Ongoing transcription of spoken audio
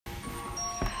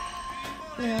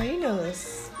Yeah, you know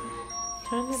this.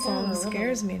 Turn the Song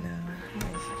scares me now.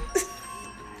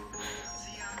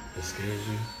 It scares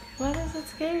you? Why does it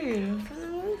scare you?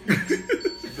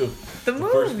 The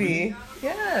movie.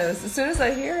 Yes. As soon as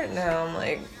I hear it now, I'm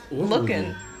like What looking.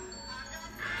 movie?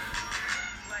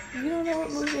 You don't know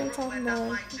what movie I'm talking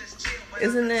about?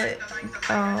 Isn't it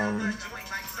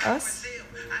Us?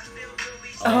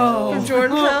 Oh. From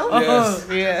Jordan Peele? Yes.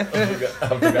 Yeah. I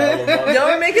forgot all about it. Y'all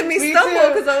were making me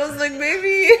stumble because I was like, maybe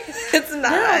it's No,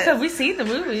 not. because we seen the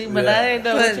movie, but Yeah. I didn't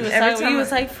know But what you was every talking about. time You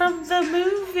was like, from the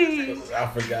movie. I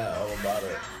forgot all about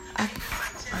it. I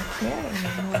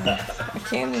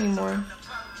can't anymore.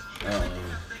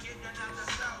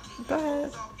 Go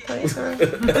ahead. Play it through.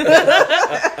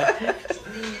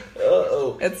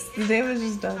 Uh-oh. It's the damage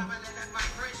is done.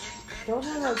 Don't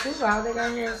have no too loud. They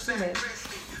got here see it.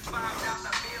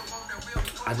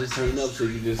 I just turned it up so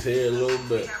you can just hear a little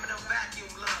bit.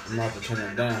 I'm about to turn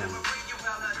it down.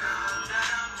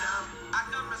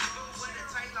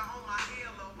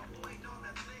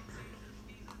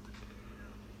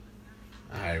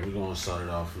 Alright, we're going to start it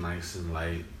off nice and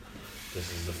light.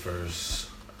 This is the first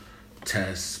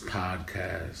test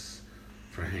podcast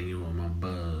for Hanging With My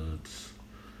Buds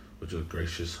with your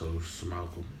gracious host,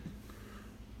 Malcolm.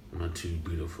 My two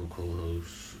beautiful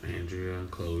co-hosts, Andrea and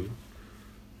Chloe.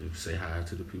 You say hi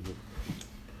to the people.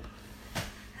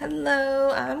 Hello,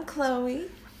 I'm Chloe.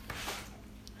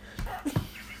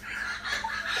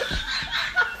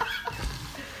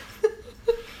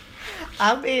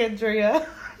 I'm Andrea.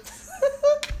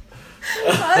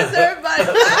 How's everybody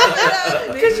laughing at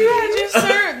me? Because you had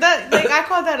your that like I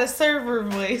call that a server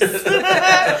voice. You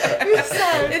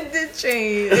said, It did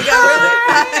change. It got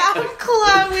 "Hi, I'm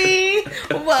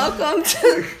Chloe. Welcome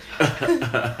to.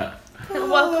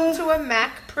 Welcome to a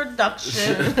Mac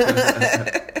production."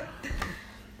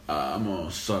 I'm going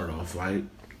to start off light.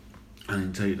 I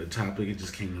didn't tell you the topic. It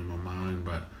just came to my mind.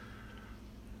 But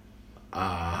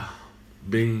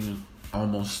being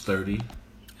almost 30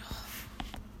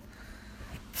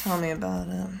 Tell me about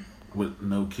it. with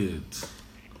no kids.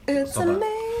 It's So about-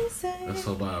 amazing. That's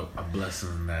about a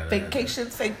blessing that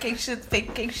Vacations.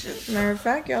 Matter of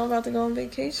fact, y'all about to go on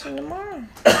vacation tomorrow.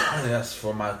 Yes,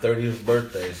 for my 30th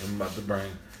birthday. So I'm about to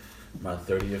bring my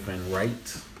 30th in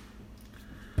right.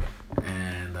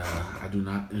 And I do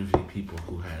not envy people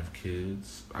who have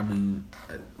kids. I mean,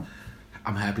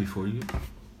 I'm happy for you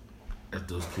if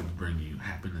those kids bring you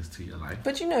happiness to your life.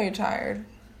 But you know you're tired.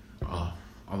 Oh,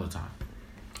 all the time.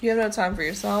 You have no time for All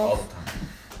yourself. the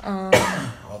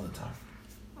time. All the time.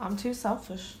 I'm too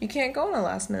selfish. You can't go on a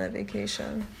last minute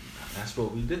vacation. That's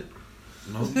what we did.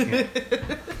 No, you can't.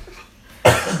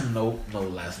 no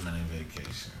last minute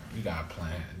vacation. You got to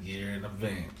plan a year in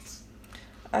advance.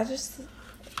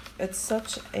 It's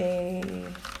such a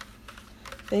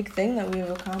big thing that we've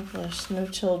accomplished. No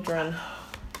children.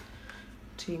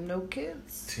 Team no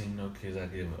kids. Team No Kids, I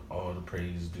give all the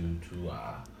praise due to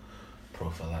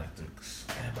prophylactics.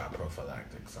 And by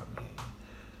prophylactics, I mean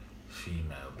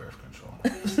female birth control.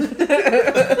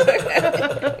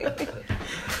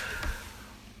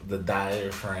 The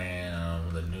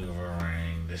diaphragm, the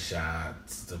NuvaRing, the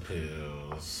shots, the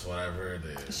pills, whatever it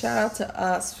is. Shout out to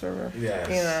us for,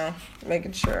 Yes.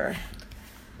 making sure.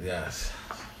 Yes.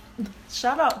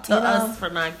 Shout out to us for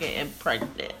not getting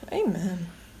pregnant. Amen.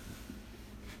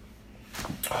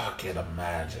 Oh, I can't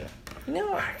imagine. You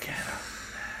know, I can't imagine.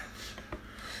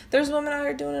 there's women out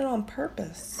here doing it on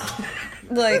purpose.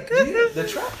 Like, The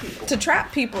trap people. to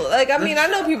trap people. Like, I mean, I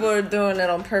know people are doing it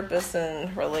on purpose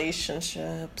in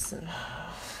relationships and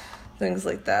things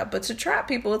like that. But to trap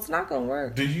people, it's not going to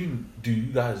work. Do you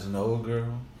guys know a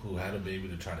girl who had a baby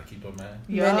to try to keep a man?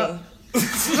 Many. Oh,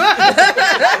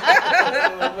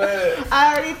 man.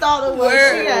 I already thought of what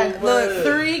Where- she had. Look.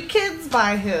 3 kids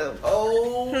by him.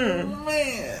 Oh,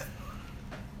 man.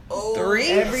 Oh, 3?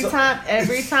 Every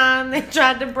time they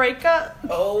tried to break up,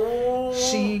 Oh.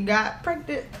 she got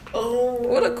pregnant. Oh.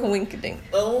 What a coinkydink.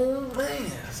 Oh,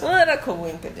 man. What a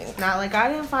coinkydink. Not like I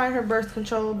didn't find her birth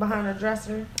control behind her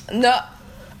dresser. No.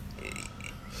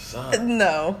 Son.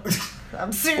 No.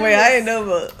 I'm serious. Wait, I didn't know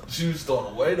about... She was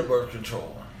throwing away the birth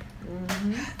control.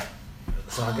 Mm-hmm.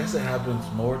 So I guess it happens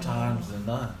more times than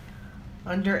not.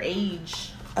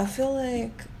 Underage. I feel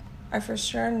like I for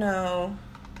sure know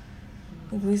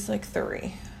at least like 3. What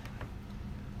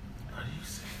do you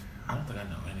say? I don't think I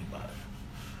know anybody.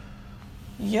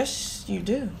 Yes, you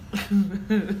do.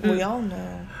 We all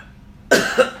know.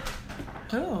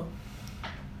 Who?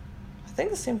 I think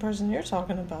the same person you're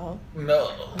talking about.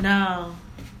 No. No.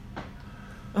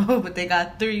 Oh, but they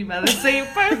got 3 by the same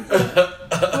person.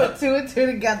 Put 2 and 2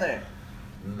 together.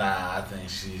 Nah, I think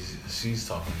she's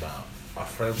talking about a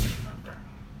family member.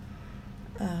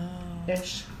 Oh.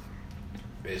 Ish.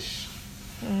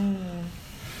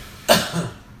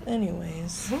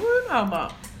 Anyways, Who are you talking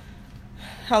about?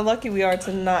 how lucky we are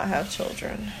to not have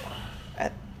children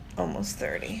at almost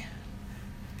 30.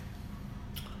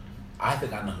 I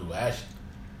think I know who Ashley.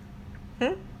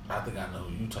 Hmm? I think I know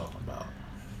who you talking about.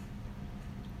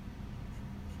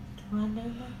 Do I know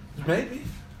that? Maybe.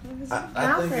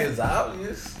 I think it's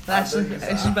obvious.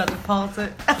 She's about to pause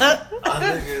it. I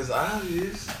think it's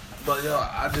obvious. But yo,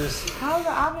 How's it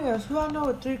obvious? Who I know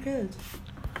with 3 kids?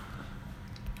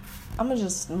 I'm gonna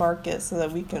just mark it so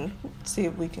that we can see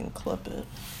if we can clip it.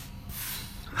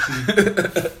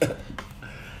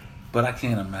 But I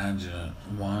can't imagine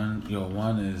one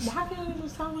is Why can't you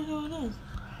just tell me who it is?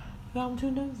 I'm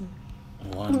too nosy.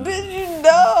 one. Did you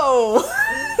know?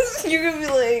 You're gonna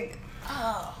be like,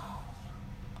 oh.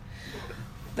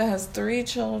 That has 3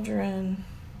 children.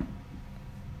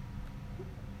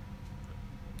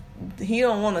 He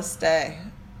don't want to stay.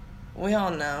 We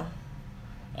all know.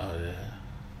 Oh yeah.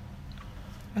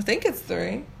 I think it's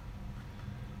 3.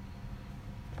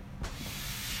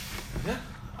 Yeah,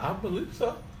 I believe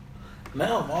so.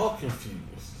 Now I'm all confused.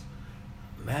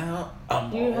 Now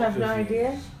I'm You all have no confused.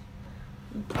 idea?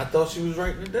 I thought she was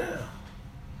writing it down.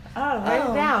 Oh, write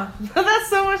Oh. it down. That's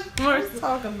so much more. What are you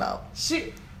talking about?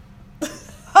 She.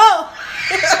 Oh!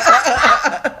 Is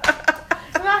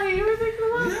that who you were thinking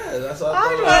about? Yeah, that's what I I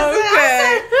thought. was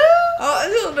Okay. who? Oh, I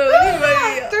don't know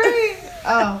anybody. 3.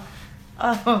 Oh.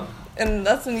 Oh. And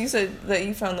that's when you said that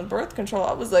you found the birth control.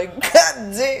 I was like,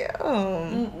 God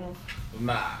damn.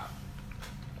 Nah,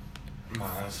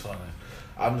 that's funny.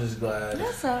 I'm just glad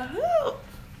That's a who?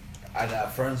 I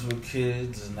got friends with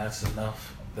kids, and that's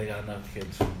enough. They got enough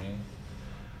kids for me.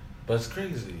 But it's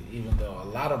crazy, even though a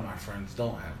lot of my friends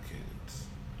don't have kids.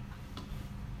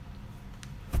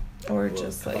 Or Well,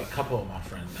 just a like, couple of my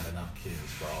friends got enough kids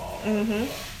for all.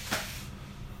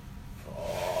 For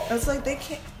all. it's like they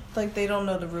can't, like they don't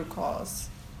know the root cause.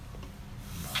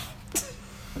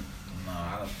 No,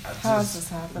 I just, How is this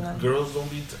happening? Girls don't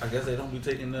be. I guess they don't be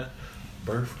taking the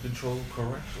birth control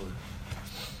correctly.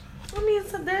 I mean,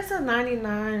 so there's a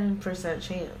 99%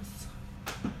 chance.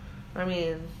 I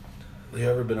mean, You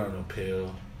ever been on a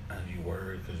pill and you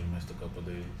worried because you missed a couple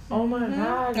days? oh my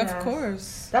God. Of yes.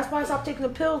 course. That's why I stopped taking the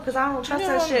pill, because I don't trust You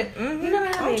that know, shit. mhm. You know I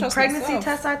how don't many trust pregnancy myself.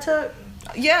 tests I took?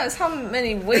 Yes, how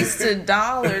many wasted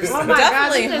dollars? Oh my God,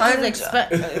 Definitely this is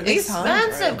at least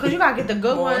expensive, because you gotta get the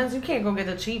good More. ones. You can't go get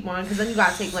the cheap ones, because then you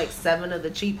gotta take like 7 of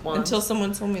the cheap ones. Until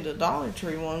someone told me the Dollar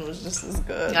Tree one was just as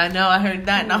good. I know, I heard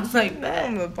that, and I was like, I'm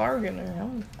bet. a bargainer.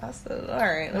 I said, all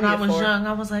right. When I was young,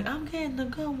 I was like, I'm getting the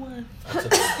good one. I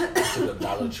took a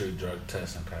Dollar Tree drug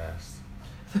test and passed.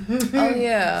 Oh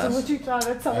yeah. So what you trying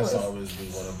to tell That's us? always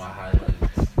been one of my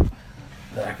highlights.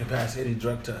 That I can pass any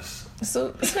drug test. So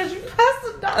Because you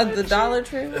passed the Dollar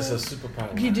Tree one? It's a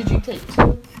superpower. Did you take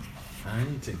 2? I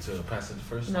didn't take 2. I passed it the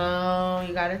first time. No,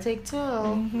 you gotta take 2.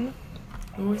 Mm-hmm.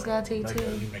 You always gotta take 2.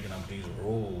 You making up these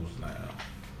rules now.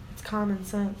 It's common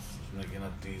sense. Just making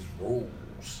up these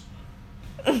rules.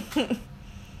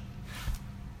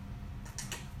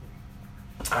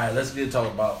 All right, let's get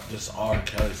talk about this R.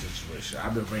 Kelly situation.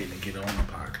 I've been waiting to get on the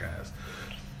podcast.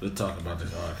 Let's talk about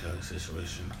this R. Kelly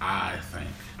situation. I think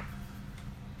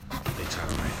they try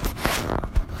to make him.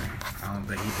 I don't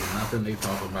think he did nothing they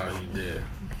talk about he did.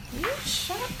 You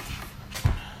shut.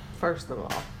 First of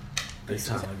all. They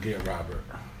trying to get Robert.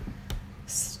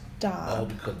 Stop. All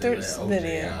because they There's let OJ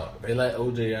video. out. They let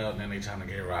OJ out and then they trying to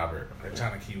get Robert. They're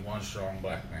trying to keep one strong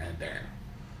black man down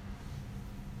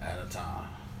at a time.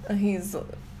 He's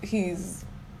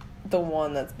the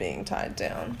one that's being tied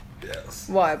down. Yes.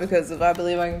 Why? Because of I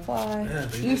Believe I Can Fly. Yeah,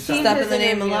 they You just seen Step his in the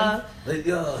Name of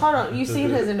interview. Love. Hold on, you seen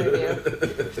his interview.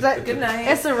 Good night.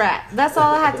 It's a wrap. That's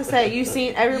all I have to say. You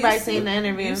seen everybody You seen the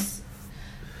interview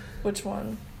Which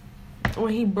one?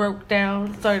 when he broke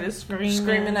down, started screaming.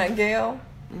 Screaming at Gail.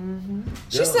 Mm-hmm.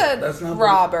 She Yo, said that's not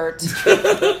Robert.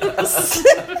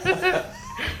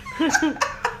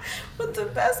 With the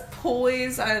best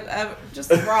poise I've ever.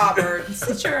 Just Robert.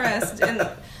 Sit your ass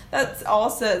down. That's all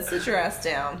said. Sit your ass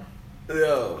down.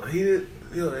 Yo, he did.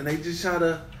 Yo, and they just try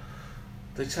to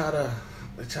make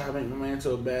my man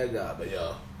to a bad guy. But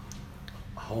yo,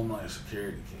 Homeland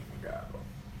Security came and got him.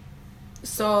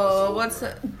 So what's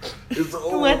it? It's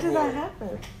over. When did that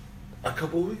happen? A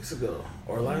couple weeks ago,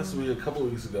 or last week, a couple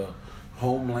weeks ago,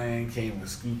 Homeland came and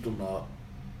scooped him up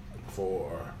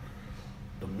for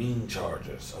the mean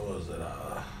charges. What was it?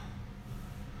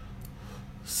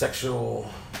 Sexual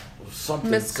something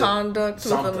misconduct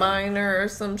with a minor or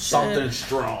some shit. Something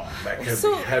strong that could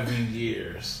So- be heavy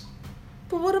years.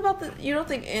 But what about you don't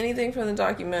think anything from the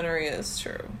documentary is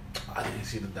true? I didn't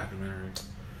see the documentary.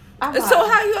 So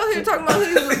how you out here talking about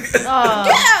these? Get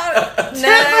out!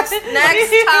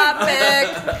 Next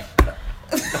topic.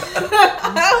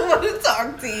 I don't want to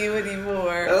talk to you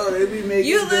anymore. Oh, they be making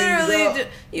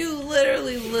You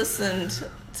literally listened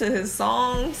to his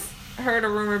songs, heard a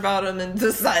rumor about him, and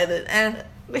decided,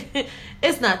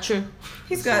 It's not true.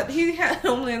 he had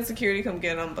Homeland Security come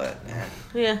get him, but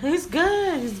Yeah, he's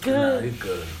good. He's good. Nah, he's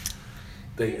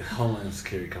good. Homeland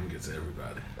Security come get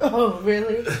everybody. Oh,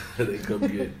 really? They come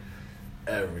get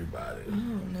everybody. I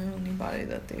don't know anybody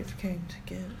that they've came to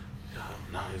get.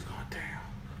 No, he's going down.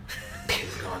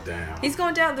 He's going down. He's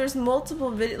going down. There's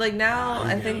multiple videos. Like now,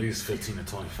 I think at least 15 to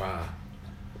 25.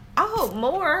 I hope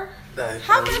more.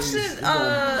 How much did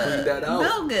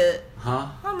Bill get? Huh?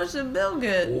 How much did Bill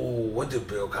get? Oh, what did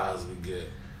Bill Cosby get?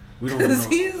 We don't Because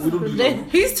know.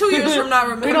 he's 2 years from not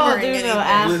We remembering don't do anything. no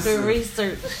after Listen.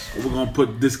 research. We're gonna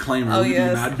put disclaimer. Oh, We yes.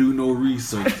 do not do no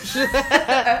research.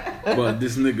 But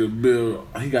this nigga Bill,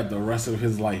 he got the rest of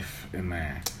his life in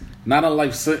there. Not a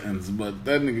life sentence, but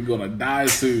that nigga gonna die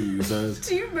soon. So.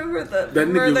 Do you remember That that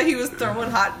nigga- he was throwing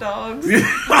hot dogs? He was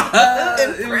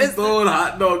prison. throwing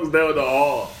hot dogs down the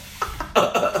hall.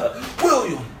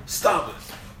 William, stop it.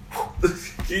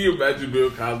 Can you imagine Bill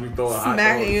Cosby throwing hot dogs?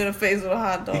 Smacking you in the face with a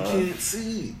hot He dog. can't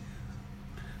see.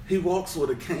 He walks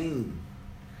with a cane.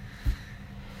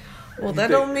 Well, that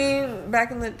don't mean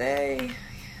back in the day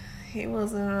he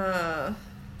wasn't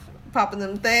popping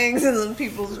them things in them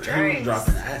people's He was drinks.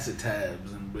 dropping acid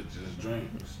tabs in bitches'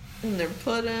 drinks. In their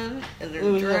pudding, in their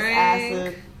It was just drink.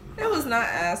 acid. It was not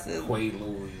acid.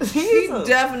 Quaaludes. He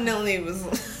definitely was.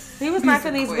 He was He's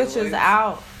knocking a these Quaalude. bitches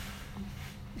out.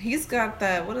 He's got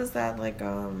that. What is that like?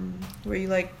 Where you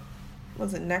like?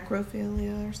 Was it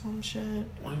necrophilia or some shit?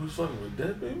 What, he was fucking with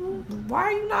dead people? Why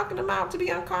are you knocking them out to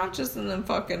be unconscious and then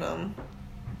fucking them?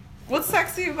 What's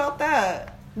sexy about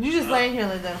that? You just laying here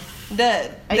like that.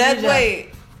 Dead. And Dead you weight.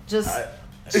 Just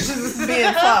Just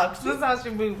being fucked. that's how she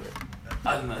moving.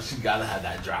 I don't know. She gotta have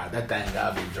that dry. That thing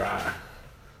gotta be dry.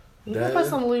 You can put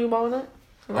some lube on it.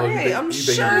 Oh, you Right, think- I'm you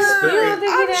think sure. he was You spitting? don't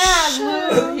think he has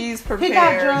sure lube? he's He prepared.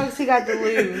 got drugs. He got the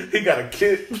lube. He got a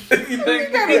kit. You think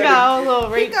He got a little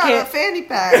He rape got a kit. fanny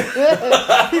pack.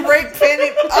 Break fanny.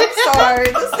 I'm sorry.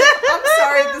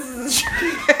 This is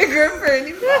a trigger for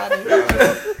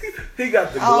anybody. He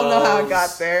got the gloves. I don't know how it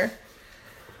got there.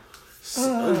 He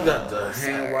got the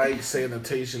hand wipes,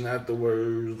 sanitation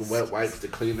afterwards, the wet wipes to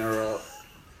clean her up.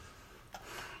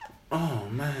 Oh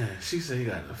man, she said he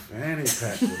got the fanny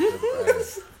pack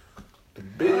with the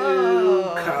Bill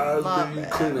Cosby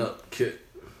bad. cleanup kit.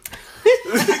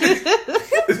 You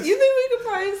think we could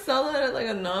probably sell that at like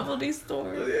a novelty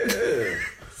store? Yeah.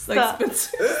 It's like Stop.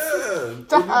 Spencer. Yeah. What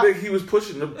do you think he was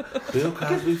pushing the Bill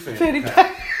Cosby fanny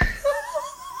pack?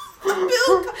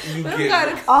 You Bill get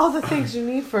got All the things you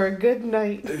need for a good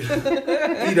night.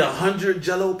 eat 100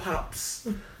 Jello pops,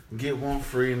 get one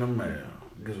free in the mail.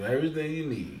 Gives you everything you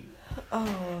need. Oh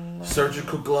no.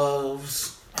 Surgical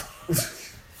gloves.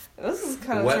 This is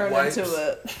kind of Wet turned wipes. into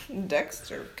a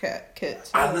Dexter cat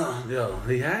kit. I know, yo,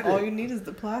 he had All it. you need is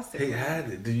the plastic. He had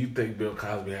it. Do you think Bill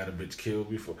Cosby had a bitch killed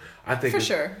before? I think For it-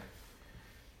 sure.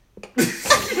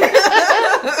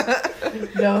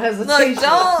 No Look,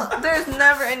 hesitation. there's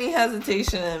never any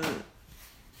hesitation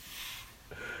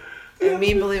in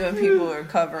me believing people are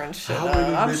covering shit How up.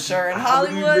 many I'm bitches- sure in how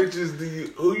many Hollywood.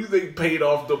 bitches who you think paid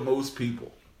off the most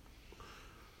people?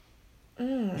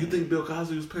 You think Bill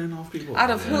Cosby was paying off people? Out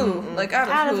of who? Like out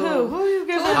Out of of who? Who you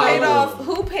giving Who How- paid money? off?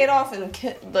 Who paid off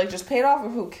and like just paid off, or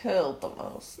who killed the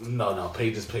most? No,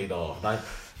 pay just paid off. Like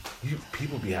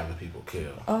people be having people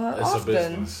killed. It's often. a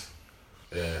business.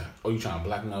 Yeah. Oh, you trying to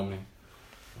blackmail me?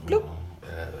 Bloop.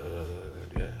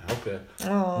 Yeah. Okay.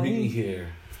 Oh, Me here.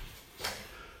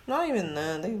 not even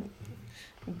that. They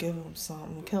give them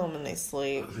something, kill them in their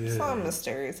sleep. Yeah. Something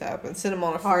mysterious happens. Send them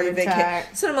on a Heart free vacation.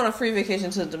 attack. Send them on a free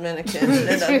vacation to the Dominican and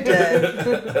end up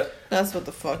dead. That's what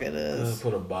the fuck it is.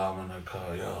 Put a bomb in her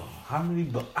car, yo. How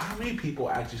many people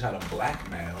actually try to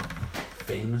blackmail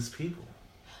famous people?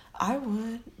 I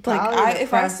would Probably like the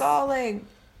if I press. saw like.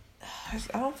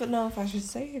 I don't know if I should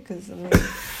say it because I mean,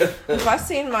 if I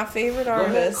seen my favorite ahead,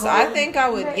 artist, call I him. think I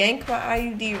would yank my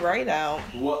IUD right out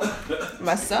What?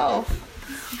 myself.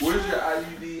 Where's your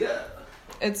IUD at?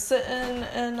 It's sitting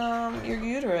in your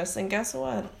uterus, and guess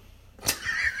what?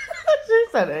 She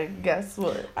said it. Guess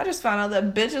what? I just found out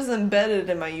that bitch is embedded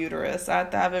in my uterus. I have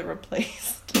to have it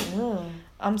replaced.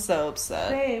 I'm so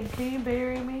upset. Babe, can you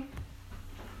bury me?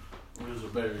 Where's the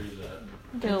berries at?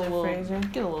 Get a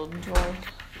little drunk.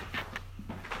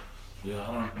 Yeah,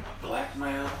 I don't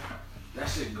blackmail. That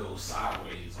shit goes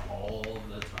sideways all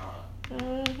the time.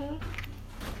 Mm-hmm.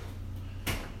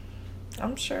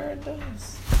 I'm sure it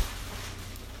does.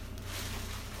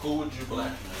 Who would you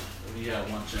blackmail if you had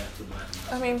one chance to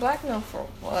blackmail? I mean, blackmail for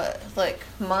what? Like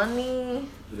money?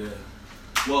 Yeah.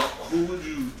 Well, who would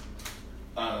you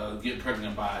get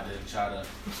pregnant by and then try to?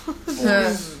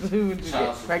 Who would you Child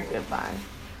get support. pregnant by?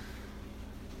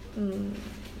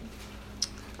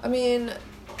 I mean,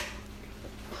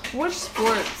 which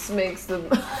sports makes the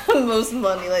most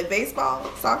money? Like baseball,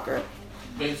 soccer?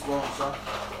 Baseball, soccer.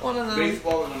 One of them.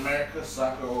 Baseball in America,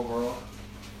 soccer overall.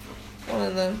 One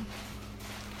of them.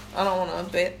 I don't want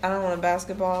a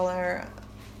basketballer,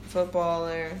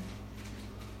 footballer.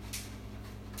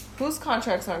 Whose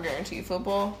contracts aren't guaranteed?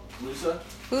 Football? Lisa,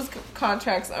 Whose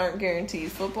contracts aren't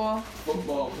guaranteed? Football?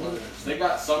 football players. They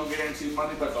got some guaranteed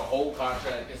money, but the whole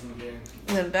contract isn't guaranteed.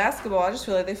 And then basketball, I just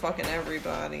feel like they fucking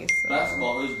everybody. So.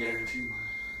 Basketball is guaranteed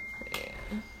money.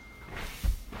 Yeah.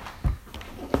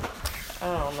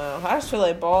 I don't know. I just feel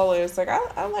like ballers. Like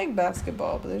I like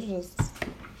basketball, but it's just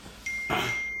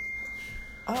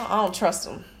I don't trust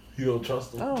them. You don't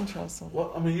trust I them? don't trust them.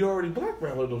 Well, I mean, you already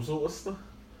blackmailed them, so what's the?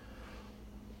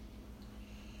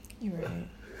 You're right.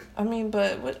 I mean,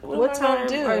 but what What am I time gonna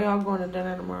do? are y'all going to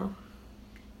dinner tomorrow?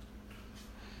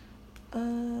 I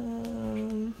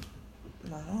don't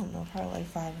know. Probably like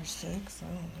 5 or 6. I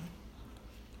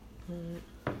don't know.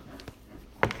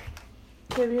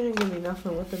 Babe, you didn't give me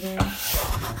nothing with the band.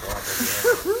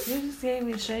 You just gave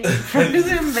me shade. You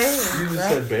didn't bang, You just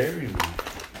right? said bury me.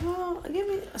 Well, give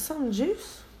me some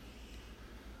juice.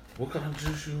 What kind of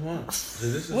juice you want? This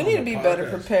is We on need the to be better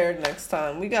podcast. prepared next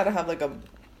time. We gotta have like a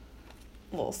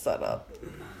little setup.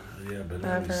 Yeah, but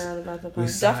I then forgot about the we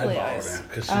podcast. Definitely sidebar ice. that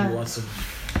because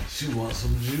she wants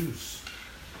some juice.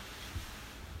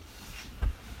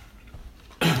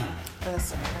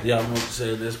 That's alright. Yeah, I'm going to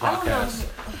say this podcast,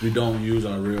 we don't use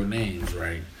our real names,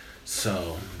 right?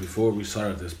 So, before we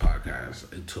started this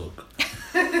podcast, it took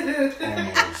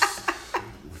almost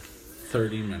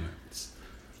 30 minutes.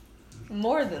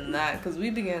 More than that, because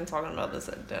we began talking about this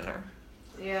at dinner.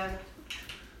 Yeah,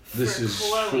 This For is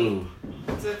Chloe. true.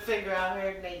 to figure out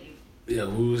her name. Yeah,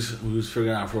 we was figuring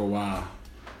out for a while.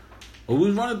 But we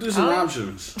was running through some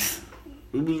options.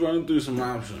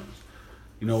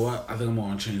 You know what? I think I'm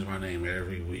going to change my name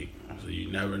every week. So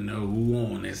you never know who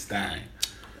on this thing.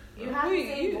 You have the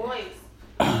same voice.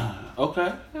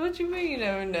 Okay. What you mean you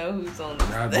never know who's on I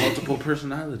have this thing? multiple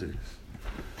personalities.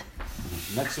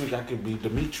 Next week I could be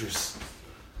Demetrius.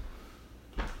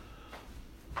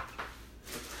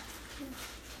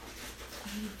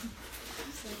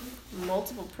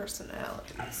 Multiple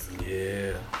personalities.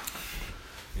 Yeah.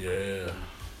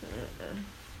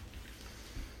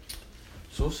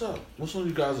 So what's up? What's on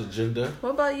you guys' agenda?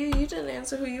 What about you? You didn't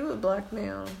answer who you would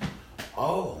blackmail.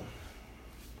 Oh.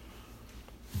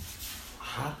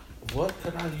 What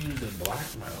could I use to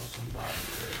blackmail somebody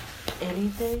with?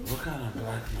 Anything? What kind of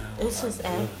blackmail? It's would just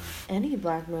I do? any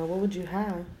blackmail. What would you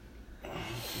have?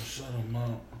 Shut them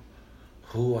up.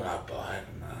 Who would I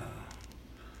blackmail?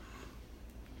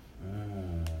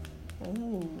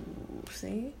 Ooh,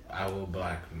 see? I will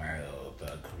blackmail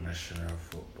the commissioner of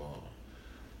football.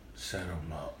 Set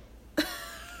him up.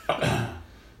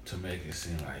 To make it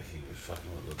seem like he was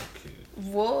fucking with little kids.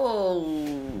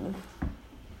 Whoa.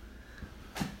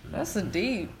 That's a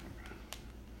deep.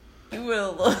 You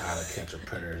will look. How to catch a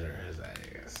predator his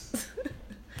ass.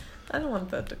 I don't want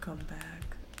that to come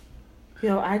back.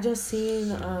 Yo, I just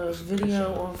seen a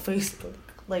video on Facebook,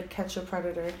 like Catch a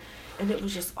Predator, and it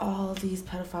was just all these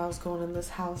pedophiles going in this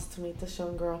house to meet this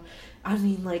young girl. I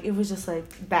mean, like, it was just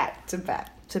like back to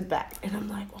back to back, and I'm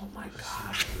like, oh my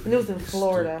god. And it was in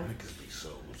Florida. Niggas be so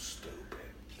stupid.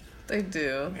 They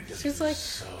do. Niggas She's be like,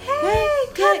 so Hey,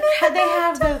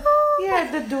 they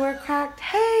have the door cracked.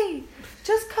 Hey,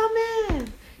 just come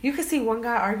in. You could see one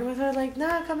guy arguing with her, like,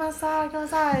 nah, come outside.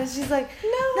 And she's like, no,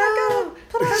 I gotta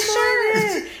put on a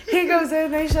shirt. He goes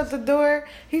in, they shut the door.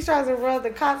 He tries to run,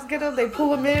 the cops get him, they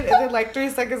pull him in, and then like 3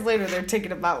 seconds later, they're taking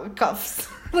him out with cuffs.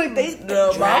 Like, they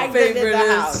no, my drag him in favorite the is,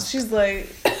 house. she's like,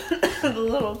 the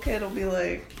little kid will be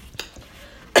like,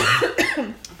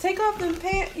 take off them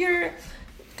pants,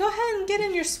 go ahead and get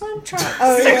in your swim trunks.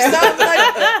 Oh, Or yeah. something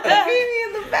like that.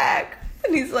 Meet me in the back.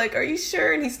 And he's like, are you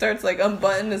sure? And he starts like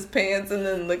unbuttoning his pants, and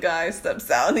then the guy steps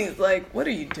out and he's like, what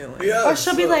are you doing? Yeah, Or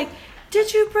she'll be like,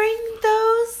 did you bring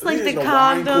those? Like Yeah, the the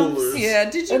wine condoms? coolers. Yeah,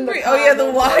 did you And the bring? Oh yeah, the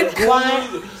condoms. wine.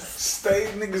 Wine.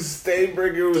 Niggas stay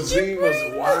bringing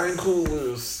Zimas, wine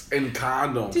coolers, and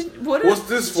condoms. What's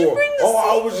this for?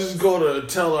 I was just gonna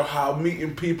tell her how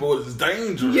meeting people is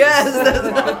dangerous. Yes,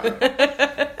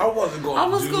 I wasn't gonna. I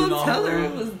was do gonna no tell her harm.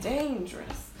 it was dangerous.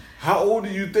 How old do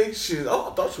you think she is?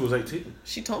 Oh, I thought she was 18.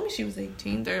 She told me she was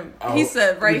 18. He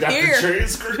said we got here. The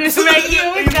transcripts. Right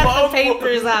here, we got the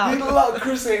papers out. You know,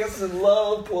 Chris Hansen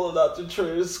love pulling out the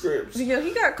transcripts. Yeah,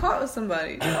 he got caught with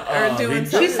somebody or doing he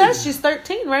something. She says she's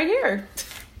 13 right here.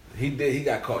 He did. He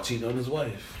got caught cheating on his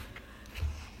wife.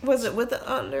 Was it with the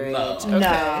underage? No. Okay.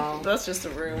 No. That's just a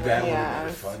rumor. That Yeah. would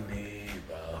be funny,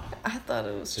 bro. I thought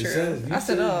it was It true. says, I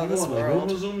said, oh, you this want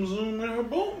world. a zoom zoom in her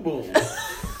boom boom.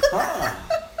 Huh?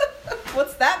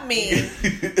 What's that mean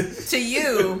to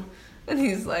you? And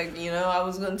he's like, I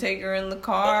was going to take her in the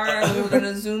car and we were going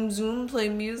to zoom, play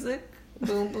music.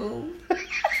 Boom, boom.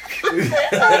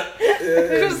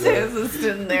 Chris Hansen's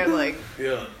sitting there like,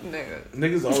 Yeah. nigga.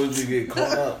 Niggas always be getting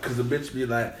caught up because the bitch be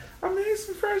like, I made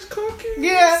some fresh cookies.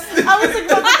 Yeah, I was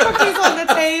thinking about the cookies on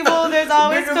the table. There's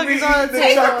always Niggas cookies be on the eating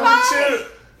table. chocolate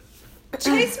chip.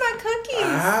 Chase my cookies.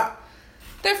 Uh-huh.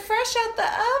 They're fresh out the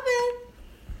oven.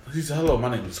 He said, hello, my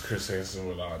name is Chris Hansen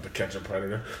with The Catch a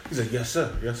Predator. He said, yes,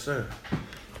 sir. Yes, sir.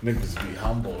 Niggas be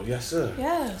humble. Yes, sir.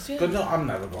 Yes, yes. But no, I'm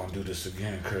never going to do this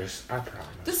again, Chris. I promise.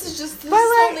 This is just this But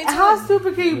only like, time. how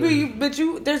stupid can you be? But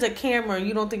there's a camera.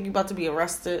 You don't think you're about to be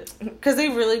arrested? Because they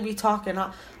really be talking.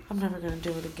 I'm never gonna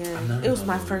do it again. It was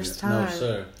my first time. No,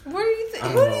 sir. Where do you think? I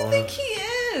Who don't do you know. think he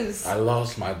is? I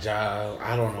lost my job.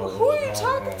 I don't know. Who are you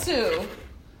talking to?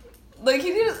 Like he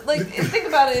did. Like think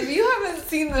about it. If you haven't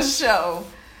seen the show,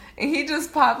 and he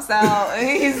just pops out and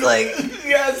he's like,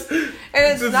 Yes. and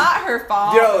it's not her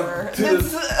father.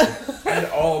 It's,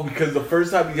 At all, because the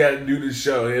first time you had to do this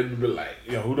show, he had to be like,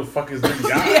 yo, who the fuck is this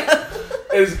guy? yeah.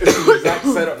 It's the exact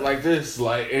setup like this,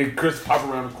 like, and Chris pop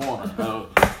around the corner.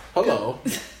 Hello.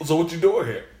 So what you doing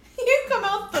here? You come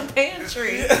out the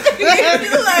pantry.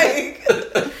 You're like,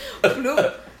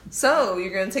 bloop. So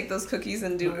you're gonna take those cookies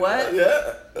and do what?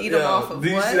 Yeah. Eat them off of Do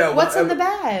you what? see that What's one in the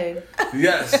bag?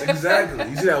 Yes, exactly.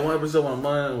 You see that one episode when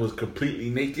mine was completely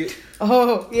naked?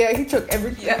 Oh yeah, he took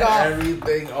everything Yeah. off.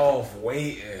 Everything off,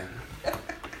 waiting.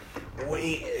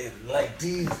 Like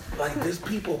there's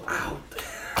people out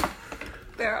there.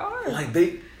 There are. Like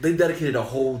they dedicated a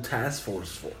whole task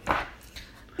force for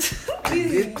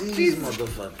get these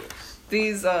motherfuckers.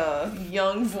 These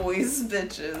young boys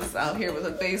bitches out here with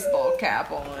a baseball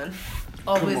cap on.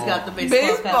 Always Come got on. the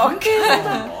Baseball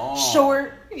cap. Oh.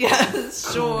 Short.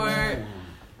 Yes, short.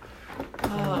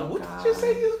 Oh, What God. did you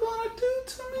say you was gonna do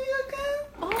to me again?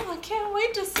 Oh, I can't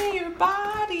wait to see your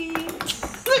body.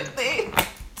 They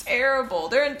terrible.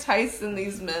 They're enticing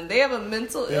these men. They have a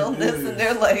mental illness and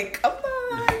they're like, come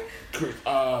on.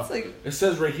 It's like, It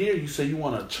says right here, you say you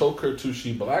want to choke her till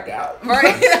she black out.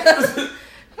 right?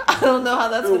 I don't know how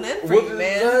that's gonna end for What you, does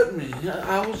man. that mean?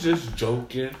 I was just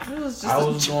joking. It was just I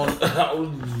was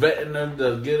vetting her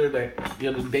to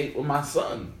get a date with my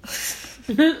son.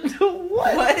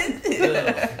 what?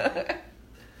 Yeah.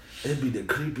 It'd be the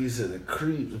creepiest of the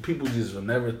creeps. People just will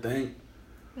never think.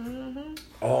 Mm-hmm.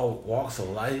 All walks of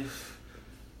life,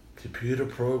 computer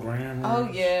programmers. Oh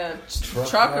yeah, Truck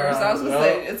truckers. I was gonna rides,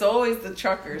 say yeah. it's always the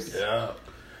truckers. Yeah,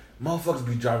 motherfuckers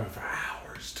be driving for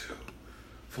hours too,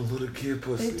 for little kid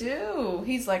pussy. They do.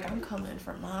 He's like, I'm coming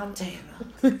from Montana.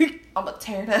 I'm gonna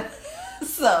tear that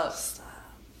ass up.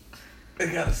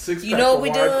 They got a 6-pack. You know what we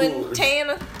of wine doing, coolers.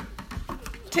 Tana?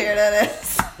 Tear that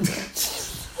ass.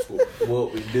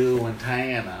 What we do in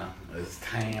Tana is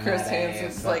Tana. Chris that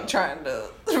Hansen's ass like up. trying to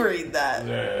read that.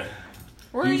 Yeah.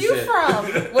 Where are You you said- from?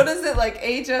 What is it like?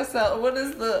 HSL? What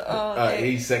is the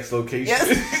age, sex, location. Yes.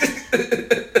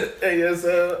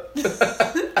 ASL.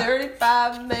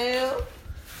 35 male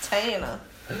Tana.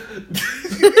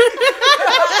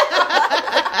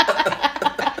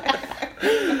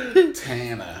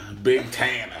 Tana. Big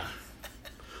Tana.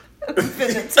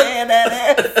 Finna tan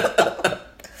that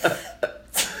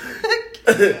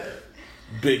ass.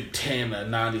 Big Tana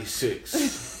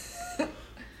 96.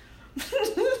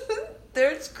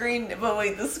 Their screen, but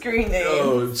wait, the screen name.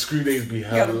 Oh, screen names be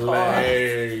Gotta pause.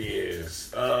 hilarious.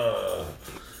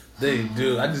 They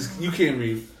do. You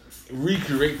can't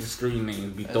recreate the screen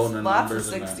names. Be There's throwing the lots numbers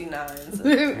of in there. 69s in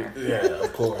there. Yeah,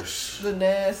 of course. The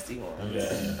nasty ones.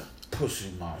 Yeah.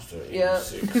 Pussy Monster Yep.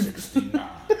 8669.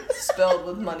 Spelled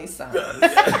with money signs.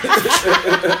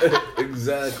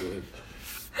 Exactly.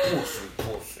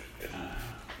 Pussy.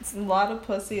 It's a lot of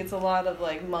pussy. It's a lot of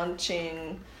like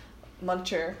muncher.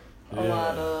 A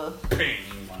lot of Pain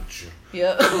Muncher.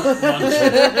 yep.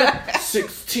 Muncher.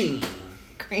 16.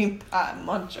 Cream pie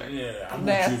muncher. Yeah, I want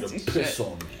Nasty you to piss shit.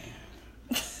 on me.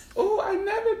 Oh, I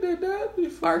never did that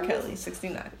before. R. Kelly,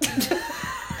 69.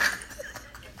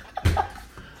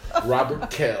 Robert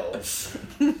Kells.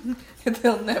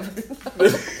 They'll never know.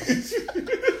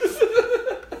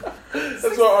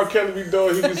 That's what R. Kelly be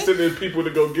doing. He be sending people to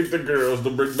go get the girls to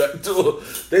bring back to him.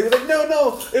 They be like,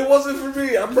 no, it wasn't for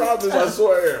me. I promise, I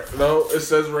swear. No, it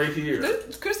says right here.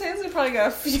 Chris Hansen probably got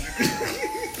a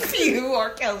few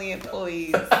R. Kelly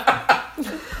employees.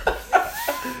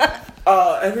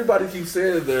 Everybody keeps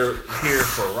saying they're here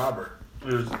for Robert.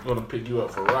 They're going to pick you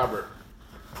up for Robert.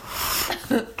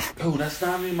 Oh, that's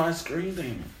not me, my screen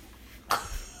name.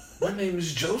 My name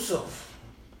is Joseph.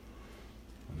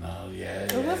 No, yeah.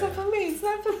 It wasn't for me. It's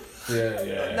not for me.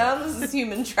 Yeah. Now this is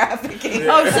human trafficking.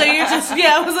 Oh, so you're just,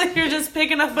 I was like, you're just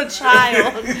picking up a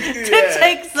child to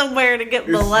take somewhere to get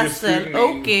molested.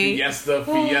 Okay.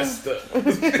 Fiesta.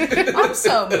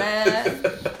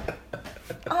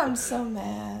 I'm so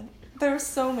mad. There were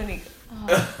so many.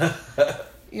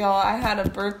 Y'all, I had a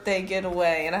birthday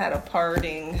getaway and I had a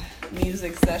partying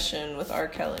music session with R.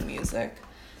 Kelly music.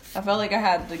 I felt like I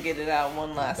had to get it out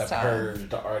one last time.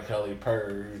 The R. Kelly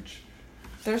purge.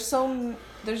 There's so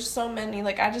many.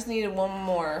 Like, I just needed one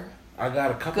more. I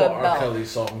got a couple of R. Kelly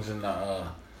songs in the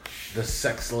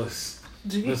sexless.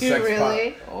 Do you sex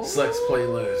really? Sex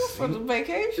playlist. For the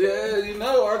vacation? Yeah, you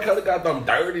know, R. Kelly got them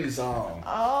dirty songs.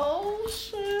 Oh,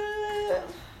 shit.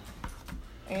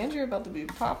 Andrew about to be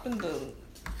popping the...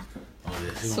 Oh,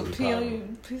 yeah, So pee on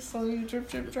you, drip,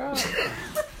 drip, drop.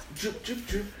 Drip, drip,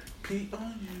 drip, pee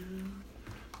on you.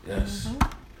 Yes. Mm-hmm.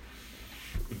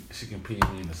 She can pee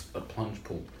me in a plunge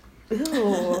pool.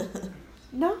 Ew.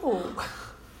 No.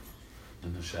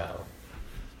 In the shower.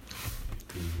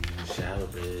 Pee in the shower,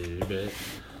 baby.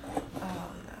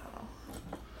 Oh,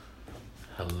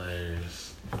 no.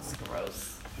 Hilarious. That's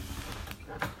gross.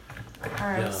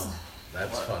 Alright. Yo,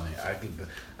 that's funny.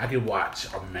 I could watch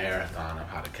a marathon of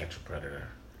How to Catch a Predator.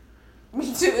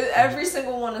 Me too. Every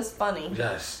single one is funny.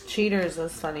 Yes. Cheaters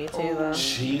is funny too, though.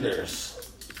 Cheaters.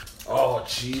 Oh,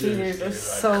 Cheaters. Cheaters is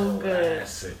so good.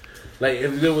 Like,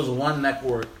 if there was one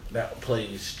network that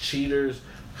plays Cheaters,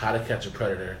 How to Catch a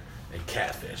Predator, and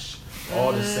Catfish,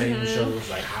 all the same shows,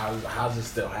 like, how's it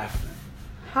still happening?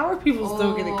 How are people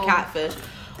still getting catfish?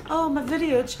 Oh, my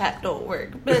video chat don't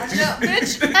work. Bitch,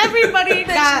 Bitch. everybody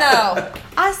got... No.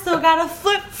 I still got a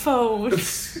flip phone.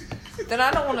 Then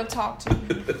I don't want to talk to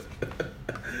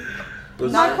you.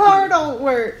 My car don't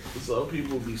work. Some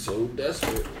people be so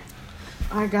desperate.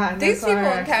 I got These people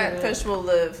in Catfish will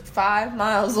live 5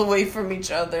 miles away from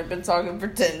each other. Been talking for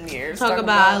 10 years. Talk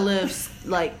about I live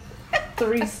like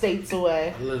 3 states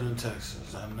away. I live in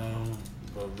Texas, I know,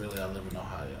 but really I live in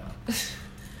Ohio.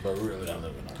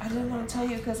 I didn't want to tell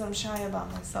you because I'm shy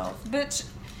about myself. Bitch,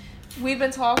 we've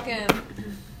been talking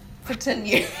for 10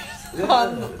 years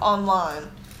online.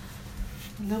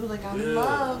 And they'll be like, I'm in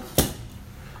love.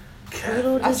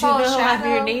 Little did you know I'm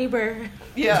your neighbor.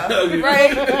 Yeah,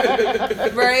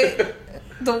 right? Right?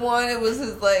 The one, it was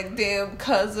his, like, damn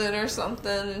cousin or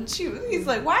something. And he's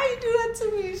like, why you do that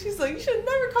to me? She's like, you should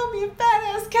never call me a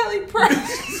fat-ass Kelly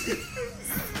Price.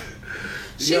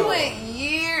 She went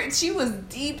years. She was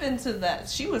deep into that.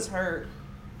 She was hurt.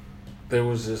 There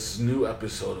was this new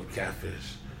episode of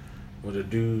Catfish where the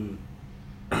dude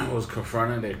was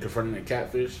confronting a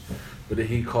catfish, but then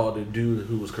he called the dude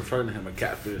who was confronting him a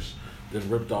catfish, then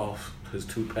ripped off his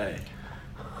toupee.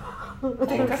 I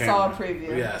think I saw a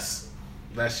preview. Yes.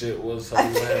 That shit was I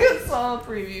hilarious. think I saw a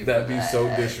preview. That'd be so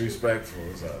disrespectful.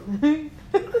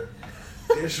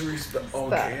 Disrespect on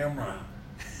camera.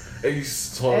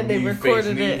 And they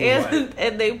recorded it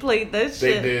and they played that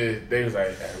shit. They did. They was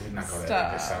like, hey, we're not going to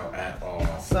edit this out at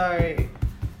all. Sorry.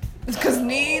 Because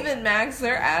Neve and Max,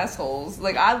 they're assholes.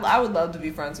 Like, I would love to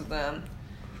be friends with them.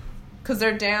 Because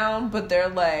they're down, but they're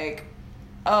like,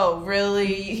 oh, really?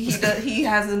 He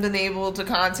hasn't been able to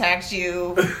contact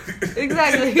you.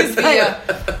 Exactly.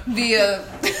 via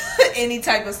any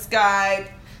type of Skype,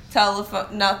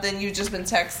 telephone, nothing. You've just been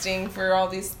texting for all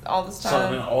this time.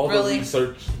 So all really? the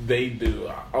research they do,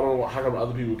 I don't know how come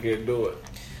other people can't do it.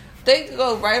 They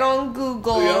go right on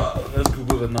Google. Yeah, let's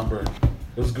Google the number.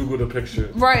 Let's Google the picture.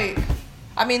 Right.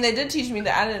 I mean, they did teach me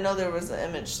that. I didn't know there was an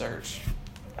image search.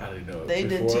 I didn't know. They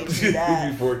did teach me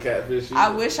that. Before Catfish. I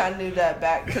wish I knew that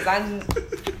back because I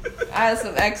had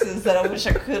some exes that I wish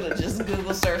I could have just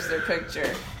Google searched their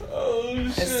picture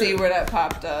and see where that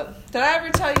popped up. Did I ever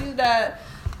tell you that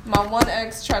my one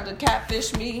ex tried to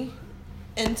catfish me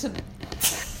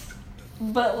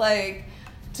but like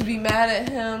to be mad at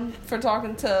him for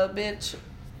talking to a bitch?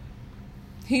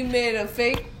 He made a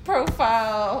fake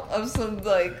profile of some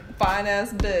like fine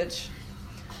ass bitch.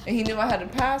 And he knew I had a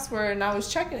password, and I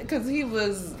was checking it because he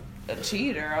was a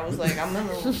cheater. I was like,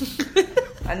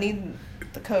 I need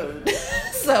the code.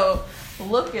 So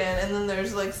looking, and then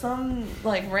there's like some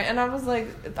like and I was like,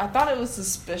 I thought it was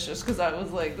suspicious because I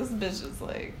was like, this bitch is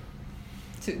like,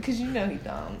 because you know he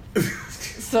dumb.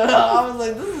 So I was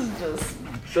like, this is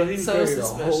just So he so created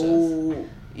suspicious.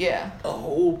 a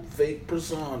whole fake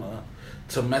persona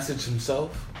to message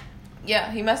himself.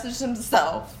 Yeah, he messaged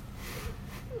himself.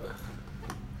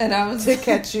 And I was To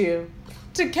catch you.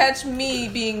 to catch me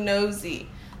being nosy.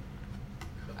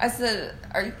 I said,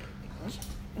 "Are you?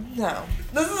 No,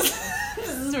 this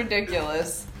is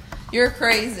ridiculous. You're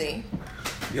crazy.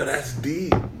 Yo, that's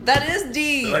deep. That is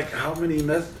deep. Like, how many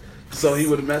So he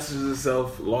would message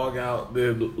himself, log out,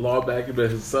 then log back into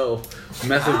himself,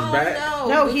 message back.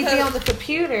 No, he'd be on the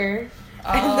computer.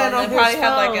 And then on they probably his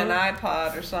had like phone. an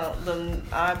iPod or something,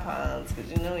 iPods,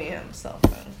 because you know he had a cell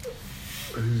phone.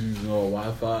 You know,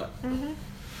 Wi-Fi.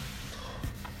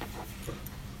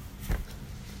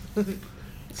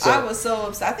 So, I was so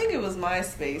upset. I think it was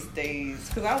MySpace days.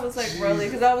 Because I was like, really?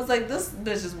 Because I was like, this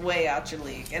bitch is way out your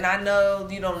league. And I know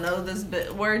you don't know this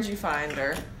bitch. Where'd you find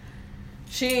her?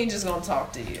 She ain't just going to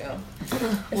talk to you.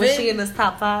 Was she in his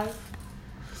top 5?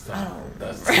 stop.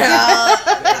 That's I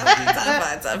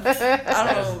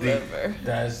don't remember.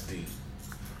 That's deep.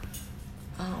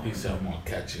 Oh. He said, I'm going to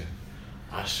catch you.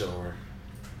 I show her.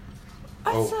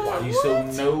 I Oh, said, why you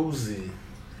what? so nosy?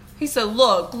 He said,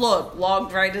 look,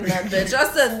 logged right in that bitch. I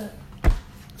said,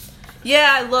 yeah,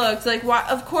 I looked. Like, why?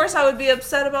 Of course I would be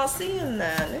upset about seeing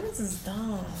that. Niggas is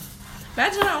dumb.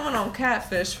 Imagine I went on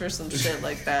Catfish for some shit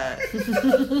like that.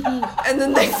 And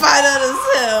then they find out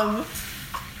it's him.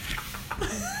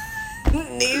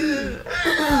 Neither.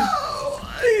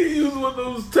 He used one of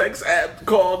those text app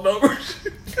call numbers.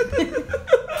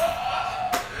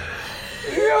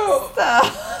 Yo.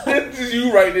 Stop. Then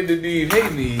you write in the Neve, hey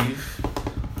Neve,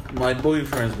 my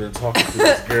boyfriend's been talking to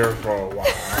this girl for a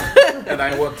while, and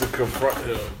I want to confront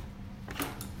him.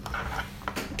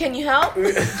 Can you help?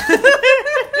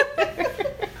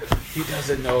 He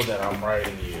doesn't know that I'm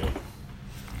writing you,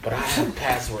 but I have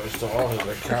passwords to all his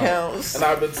accounts, and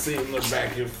I've been seeing them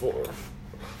back and forth.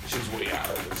 She's way out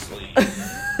of his league.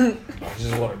 I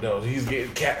just want to know he's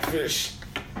getting catfished.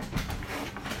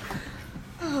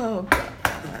 Oh,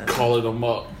 God. Calling him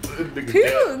up. People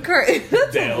are crazy.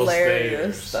 That's downstairs.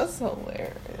 hilarious. That's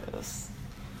hilarious.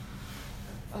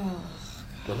 Oh,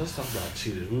 But let's talk about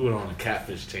cheaters. We went on a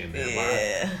catfish tangent.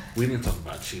 yeah. We didn't talk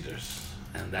about cheaters.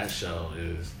 And that show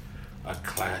is a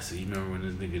classic. You remember when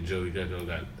this nigga Joey Gecko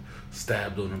got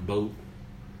stabbed on a boat?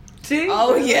 See?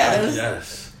 Oh, yes.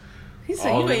 Yes. He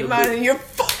said, All you in ain't the minding your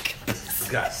fucking business.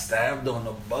 Got stabbed on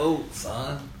the boat,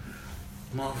 son.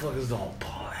 Motherfuckers don't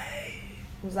play.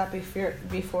 Was that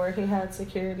before he had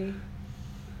security?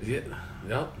 Yeah.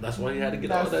 Yep. That's why he had to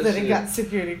get all that Then shit. he got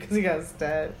security because he got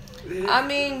stabbed. Yeah. I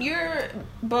mean, you're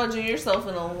budging yourself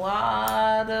in a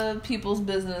lot of people's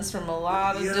business from a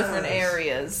lot of different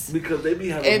areas. Because they be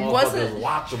having It motherfuckers wasn't-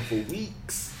 watch them for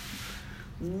weeks.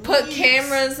 Put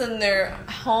cameras in their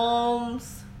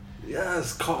homes,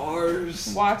 Yes,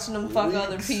 cars. watching them fuck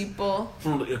other Weeks. people.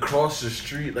 From across the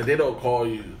street. Like, they don't call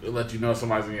you and let you know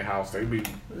somebody's in your house.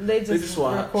 They just just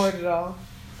watch. record it all.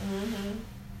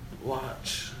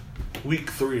 Watch. Week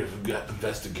 3 of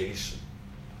investigation.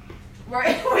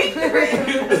 Right? We create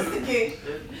an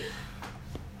investigation.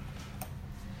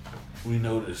 We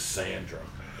noticed Sandra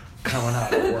coming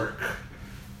out of work.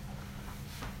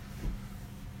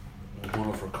 One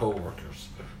of her coworkers.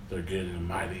 They're getting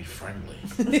mighty friendly.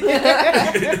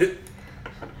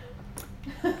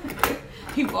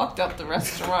 He walked up the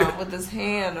restaurant with his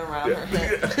hand around her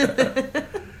hip.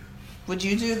 Would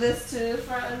you do this to a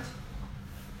friend?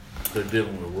 They're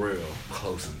dealing with real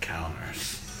close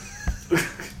encounters.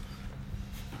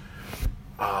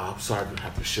 I'm sorry to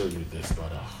have to show you this,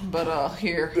 but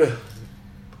Here.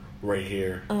 right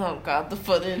here. Oh, God, the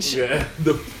footage. Yeah.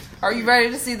 Are you ready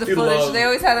to see the He footage? loves- They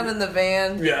always had him in the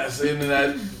van. Yes, and then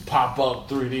that pop-up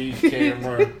 3D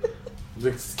camera.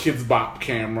 The Kids Bop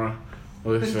camera.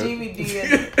 The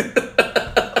DVD.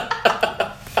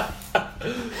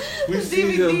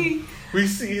 DVD. We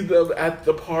see them at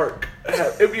the park.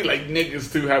 It'd be like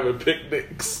niggas too having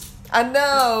picnics. I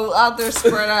know, out there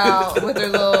spread out with their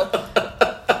little,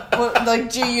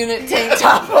 like G-Unit tank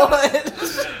top on.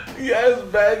 Yes,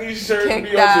 baggy shirt be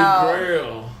Kicked on out. the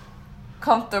grill.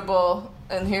 Comfortable.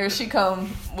 And here she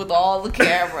come with all the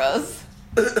cameras.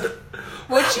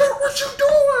 What you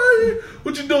doing?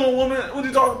 What you doing, woman? What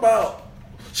you talking about?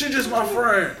 She just my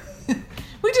friend.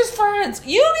 We just friends.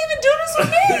 You don't even do this with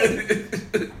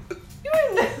me. You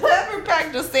ain't never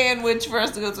packed a sandwich for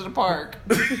us to go to the park.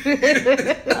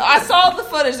 I saw the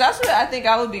footage. That's what I think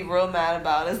I would be real mad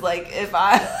about. Is like if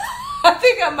I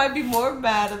think I might be more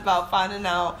mad about finding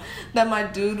out that my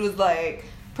dude was like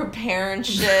preparing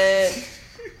shit.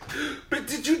 But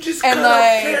did you just And cut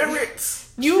like, up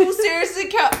carrots? You seriously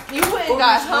you went and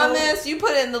got hummus. You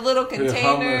put it in the little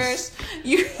containers.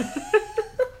 You.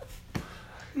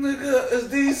 Nigga, is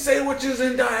these sandwiches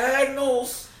in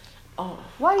diagonals? Oh,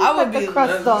 why you I cut would the be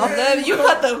crust off? You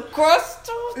cut the crust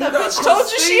off? That You got bitch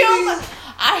told you she don't crusty. like.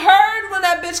 I heard when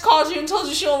that bitch called you and told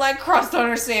you she don't like crust on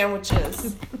her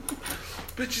sandwiches.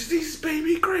 Bitches, these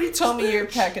baby grapes. Told me you're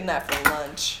bitch. packing that for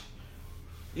lunch.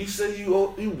 You say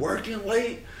you working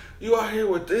late? You out here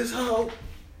with this hoe?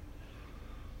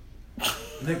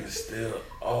 Niggas still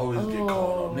always get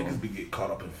caught up. Niggas be get caught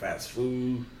up in fast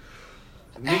food.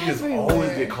 Niggas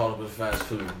always get caught up in fast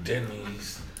food.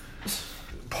 Denny's.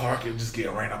 Parking, just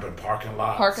get ran up in parking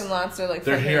lots. Parking lots are like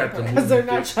They're here at the Because they're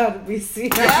not trying to be seen.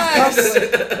 Yes.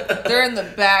 They're in the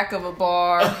back of a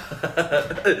bar.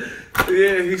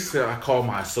 Yeah, he said, I called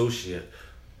my associate.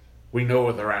 We know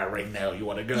where they're at right now. You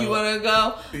want to go? You want to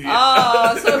go? Yeah.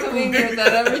 Oh, so convenient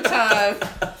that every time.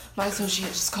 My associate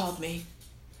just called me.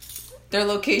 Their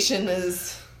location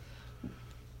is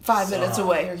 5 minutes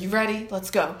away. Are you ready?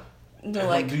 Let's go. And they're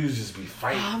And like, them dudes just be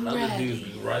fighting. I'm Other ready. dudes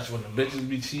be rushing when the bitches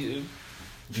be cheating.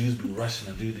 Dudes be rushing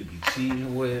the dude to be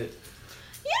cheating with.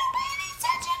 you don't pay any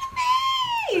attention to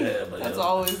me. Yeah, but That's yeah.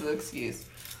 always the excuse.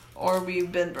 Or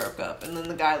we've been broke up, and then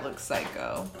the guy looks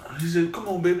psycho. He said, "Come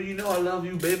on, baby. You know I love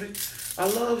you, baby. I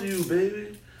love you,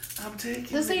 baby. I'm taking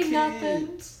This the ain't kids."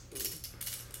 nothing.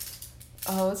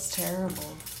 Oh, it's terrible.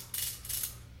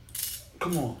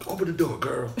 Come on, open the door,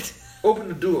 girl. Open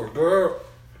the door, girl.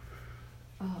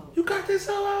 Oh. You got this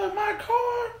hell out of my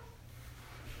car.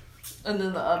 And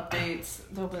then the updates,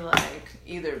 they'll be like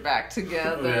either back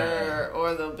together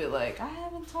or they'll be like, I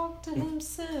haven't talked to him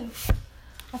since.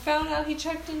 I found out he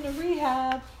checked into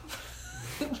rehab.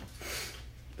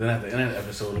 Then at the end of the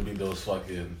episode, it'll be those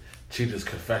fucking cheaters'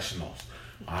 confessionals.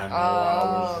 I know I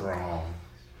was wrong.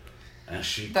 And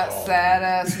she That called sad me.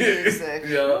 ass music.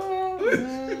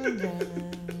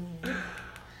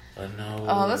 I know.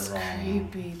 Oh, that's wrong.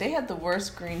 creepy. They had the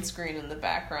worst green screen in the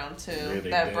background too. Yeah, they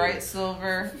that did. bright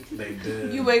silver. They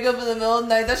did. You wake up in the middle of the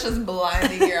night, that's just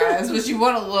blinding your eyes, but you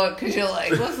want to look because you're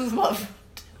like, what's this mother?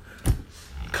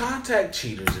 Contact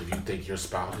cheaters if you think your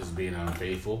spouse is being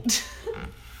unfaithful.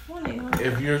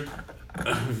 1-800.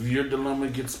 If your dilemma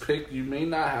gets picked, you may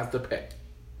not have to pay.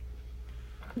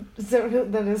 So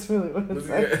that is really what it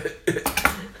says.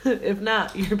 If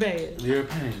not, you're paying. You're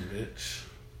paying, bitch.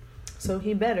 So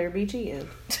he better be cheating.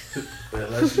 Yeah,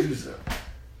 let's use it.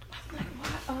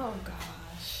 Oh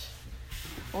gosh.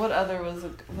 What other was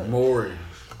it? Maury.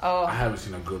 Oh, I haven't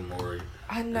seen a good Maury.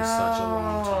 I know. in such a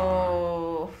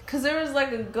long time. Cause there was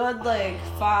like a good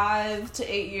 5 to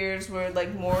 8 years where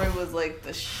like Maury was like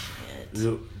the shit.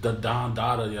 The Don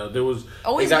Dada, yo, there was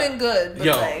Always been good, but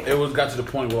yo, like it got to the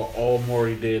point where all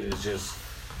Maury did is just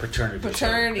paternity.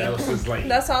 Paternity. That was his lane.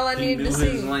 That's all I He needed to knew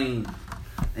his see. lane,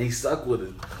 and he stuck with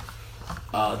it.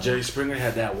 Jerry Springer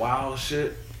had that wild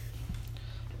shit.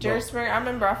 Jerry Springer. I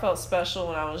remember I felt special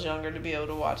when I was younger to be able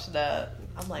to watch that.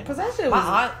 I'm like, Because that shit my was,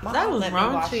 aunt that let was me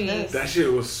watch raunchy. this. That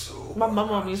shit was so. My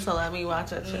mama used to let me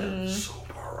watch that shit.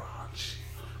 Super raunchy.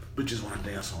 Bitches want to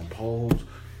dance on poles.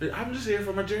 I'm just here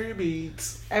for my Jerry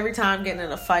beats. Every time getting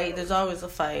in a fight, there's always a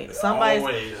fight.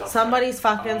 Always a Somebody's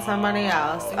fucking somebody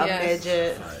else. A Yes.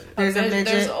 midget. There's a midget.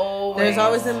 There's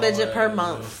always a midget per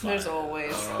month. There's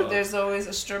always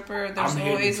a stripper. There's I'm here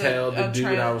to always tell the a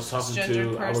dude I was talking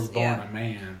transgender to I was person. born Yeah. a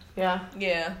man. Yeah.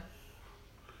 Yeah.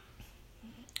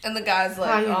 And the guy's How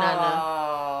like, you oh, not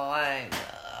know? I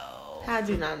know. How'd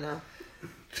you not know?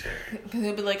 Because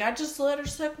he'll be like, I just let her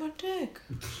suck my dick.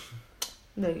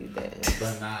 No, you didn't.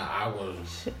 But nah, I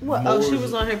was. What? Oh, she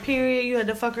was on her period. You had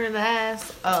to fuck her in the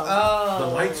ass. Oh. The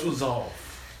lights was off.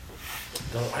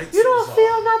 The lights. You don't was feel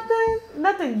off. nothing?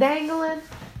 Nothing dangling?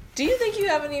 Do you think you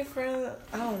have any friends?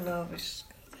 I don't know if it's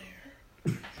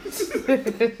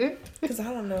there. Because I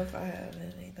don't know if I have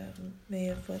any that may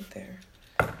have went there.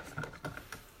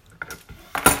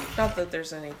 Not that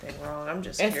there's anything wrong. I'm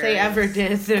just If curious. they ever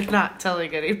did, they're not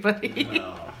telling anybody.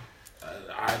 No,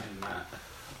 I do not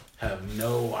have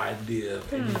no idea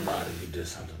of anybody who did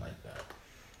something like that.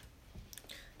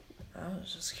 I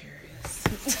was just curious.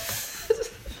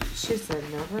 She said,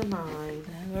 never mind.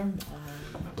 Never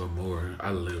mind. But more,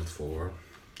 I lived for her.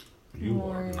 You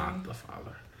are Maury. not the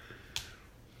father.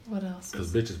 What else?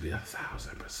 Because bitches be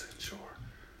 1,000% sure.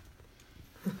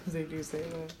 They do say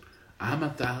that. I'm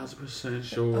 1,000%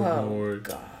 sure, Oh, Maury.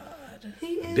 God. He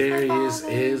is Darius the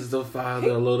father. is the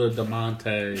father. Little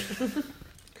DeMonte.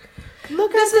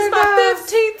 Look This at is their my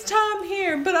dogs. 15th time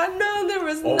here, but I know there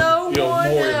was no yo, one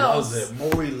Maury else. loves it.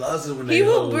 Maury loves it when He they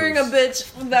will hoes. bring a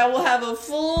bitch that will have a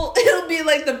full. It'll be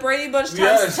like the Brady Bunch times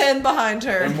Yes. 10 behind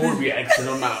her. And Maury be Xing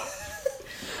them out.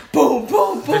 Boom,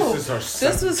 boom, boom. This is her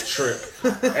second trip.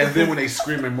 And then when they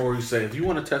scream and Maury say, if you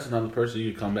want to test another person,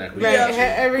 you can come back. We Right, got you.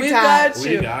 every We've time. got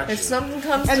We you. got you. If something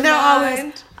comes And to they're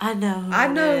mind, always, I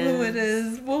know who it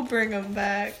is. We'll bring him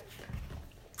back.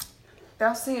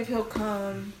 I'll see if he'll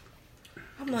come.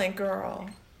 I'm like, girl.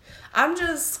 I'm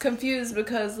just confused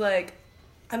because, like,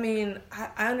 I mean,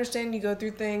 I understand you go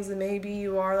through things and maybe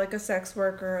you are like a sex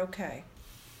worker. Okay.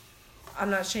 I'm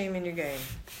not shaming your game.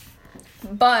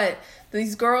 But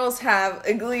these girls have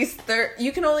at least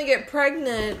you can only get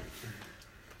pregnant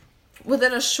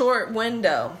within a short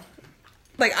window.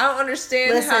 Like, I don't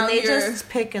understand Listen, how they you're just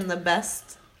picking the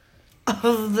best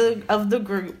of the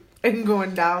group and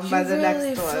going down by the really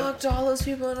next one. fucked all those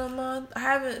people in a month. I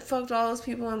haven't fucked all those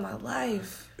people in my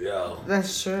life. Yo.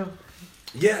 That's true.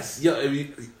 Yes. Yo, it'd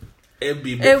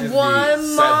be In bitches 1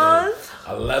 be month?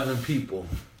 11 people.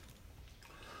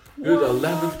 You're the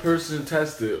 11th person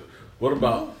tested. What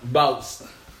about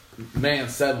man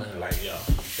 7? Like, yo,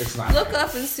 it's not. Look right.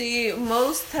 up and see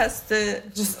most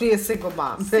tested. Just be a single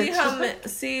mom. See bitch.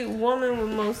 see woman with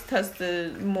most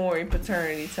tested Maury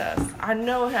paternity test. I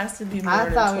know it has to be more I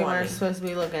than thought 20. we weren't supposed to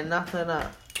be looking nothing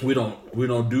up. We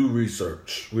don't do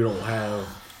research. We don't have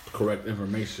correct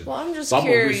information. Well, I'm just So I'm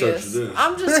gonna research curious. this.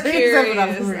 I'm just Except curious.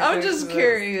 for I'm I'm just researching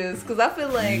curious because I feel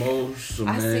like Most I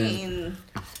men seen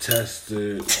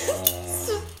tested.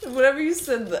 whatever you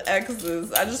said the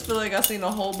X's. I just feel like I seen a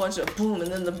whole bunch of boom,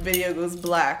 and then the video goes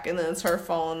black, and then it's her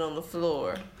falling on the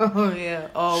floor. Oh yeah,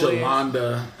 always.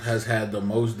 Shalonda has had the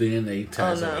most DNA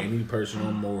tests no. of any person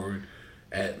on board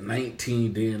at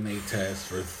 19 DNA tests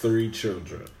for 3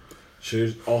 children.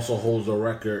 She also holds a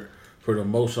record for the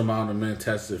most amount of men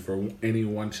tested for any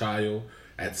one child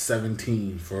at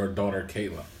 17 for her daughter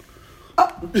Kayla.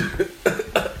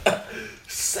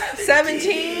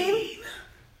 17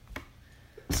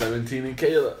 17 and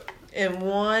Kayla. in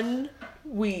 1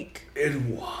 week.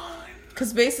 In one.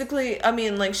 Cause basically, I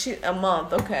mean, like a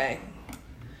month. Okay,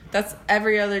 that's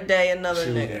every other day another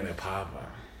She was nigga. in a Papa.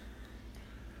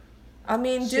 I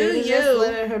mean, She do was just you?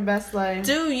 living her best life.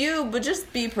 Do you, but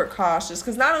just be precautious.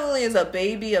 Because not only is a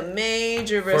baby a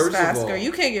major risk First of factor, all-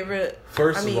 you can't get rid.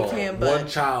 First I mean, of all, you can, but one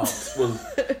child was.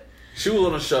 She was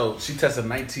on a show. She tested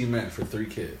 19 men for 3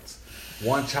 kids.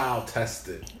 One child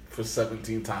tested for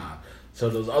 17 times. So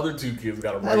those other 2 kids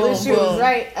got a At right. least she Boom. was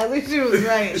right. At least she was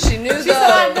right. she knew She said,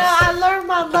 "I know. though. I learned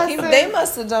my lesson." They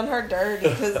must have done her dirty.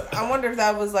 Because I wonder if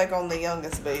that was like on the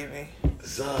youngest baby,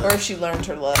 Son. or if she learned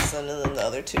her lesson and then the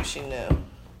other 2 she knew.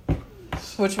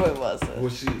 Which way was it? Well,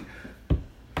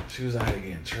 she was out here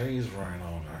getting trays run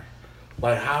on her.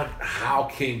 Like, how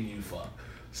can you fuck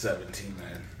 17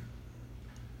 men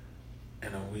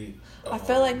in a week? I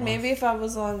feel like maybe if I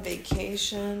was on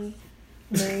vacation,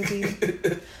 maybe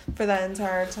for that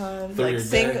entire time, Throw like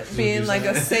your back, being what like you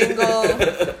a saying?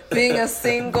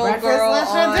 single Breakfast, girl lunch,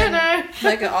 on and dinner.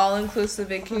 like an all-inclusive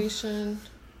vacation.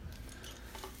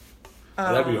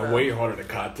 That'd be Um, way harder to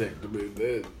contact them than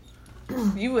that.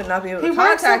 You would not be able He to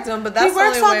works contact on- them, but that's he the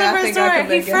only works on way the I think I resort. can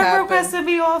make He it friend happen. requested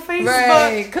me on Facebook.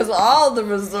 Right, because all the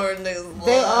resort niggas.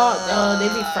 They all love they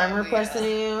be friend requesting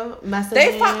you, messaging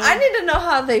They you. I need to know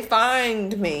how they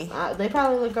find me. They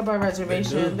probably look up our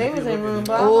reservation. They They do. was They in look room. at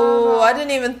Blah, it. blah, Oh, blah. I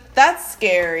didn't even. That's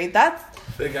scary.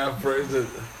 They got friends that.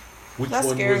 Which That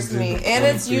one scares was the me. And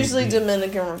it's 23B? usually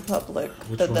Dominican Republic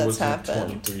Which that one that's was the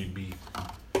happened. 23B?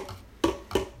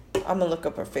 I'm gonna look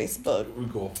up her Facebook. We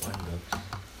go find them.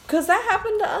 Cause that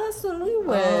happened to us when we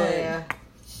went. Oh yeah.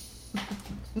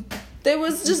 They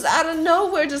was just out of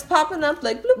nowhere, just popping up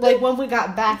like bloop, bloop. Like when we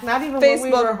got back, not even when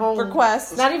we were Facebook home.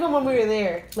 request. Not even when we were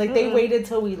there. Like they waited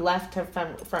till we left to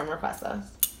friend request us.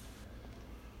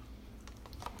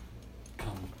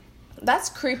 That's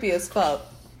creepy as fuck.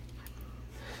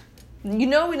 You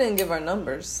know we didn't give our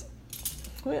numbers.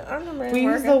 Our number ain't We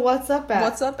used working. the WhatsApp app.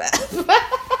 What's up app?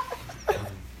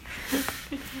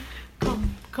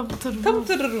 Come to the Come room.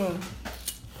 to the room.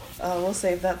 We'll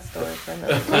save that story for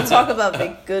another. We'll talk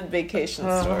about good vacation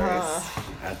stories.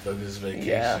 After this vacation.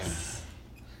 Yes.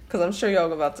 Because I'm sure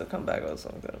y'all about to come back with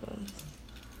some good ones.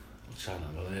 I'm trying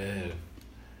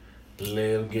to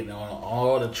live, getting on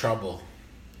all the trouble.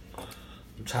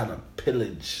 I'm trying to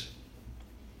pillage.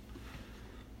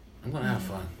 I'm gonna have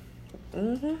fun.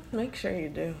 Mm-hmm. Make sure you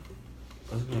do.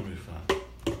 It's gonna be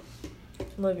fun.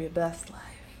 Live your best life.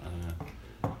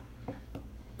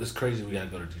 it's crazy. We gotta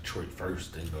go to Detroit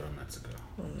first, then go to Mexico.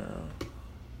 Oh no,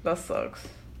 that sucks.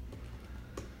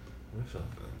 What's up,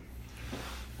 good?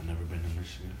 I've never been to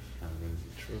Michigan. Never been to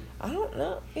Detroit. I don't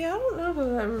know. Yeah, I don't know if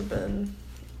I've ever been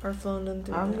or flown in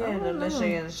through I'm there. getting the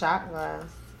Michigan shot glass.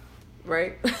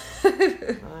 Right?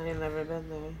 I ain't never been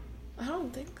there. I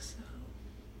don't think so.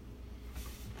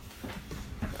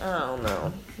 I don't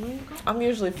know. I'm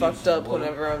usually fucked up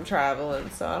whenever I'm traveling,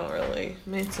 so I don't really.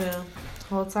 Me too.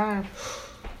 Whole time.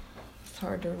 It's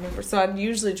hard to remember. So I'd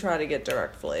usually try to get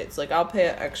direct flights. Like I'll pay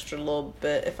an extra little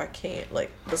bit if I can't.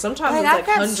 Like, but sometimes it's like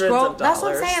hundreds of dollars. That's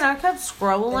what I'm saying. I kept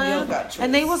scrolling,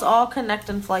 and they was all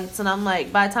connecting flights, and I'm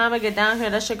like, by the time I get down here,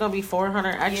 that shit gonna be $400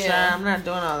 extra. Yeah. I'm not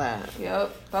doing all that.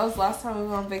 Yep, that was last time we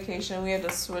went on vacation. We had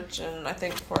to switch in, I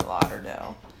think, Fort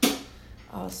Lauderdale.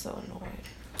 I was so annoyed.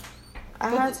 I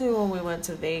had to when we went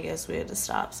to Vegas. We had to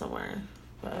stop somewhere,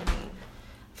 but I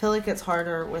feel like it's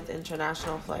harder with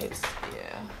international flights.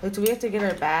 Yeah. Like, do we have to get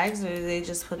our bags, or do they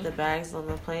just put the bags on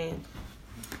the plane?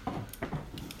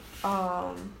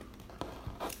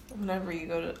 Whenever you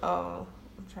go to, I'm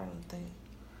trying to think.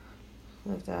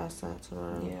 I have to ask that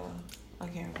tomorrow. Yeah, I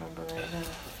can't remember right now.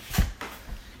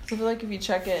 So I feel like if you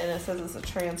check it and it says it's a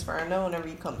transfer, I know whenever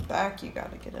you come back you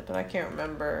gotta get it, but I can't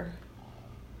remember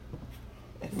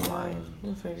if mine.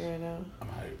 We'll figure it out. I'm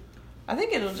hyped. I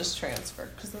think it'll just transfer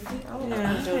because I don't know Yeah,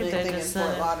 how to do I think they anything in just Fort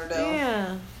said it. Lauderdale.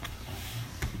 Yeah.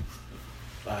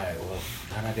 Alright, well,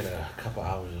 can I get a couple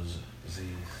hours of Z's?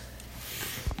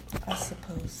 I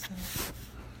suppose so.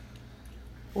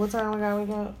 What time we got? We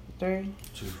got 3.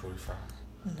 2:45.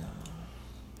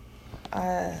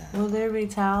 No. Will there be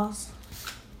towels?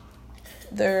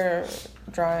 They're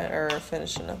drying or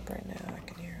finishing up right now. I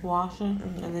can hear. Washing?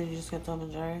 Mhm. And then you just get them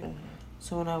and dry? Mhm.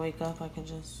 So when I wake up, I can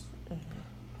just...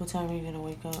 What time are you going to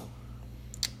wake up?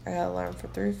 I got alarm for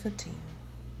 3:15.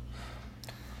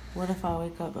 What if I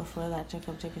wake up before that to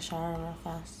come take a shower real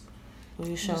fast? Will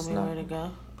you show Just me knock. where to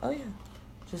go? Oh yeah,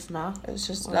 Just knock? it's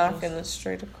just Or knocking it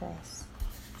straight across.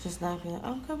 Just knock and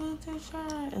I'm coming to a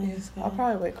shower. And Yeah, just go. I'll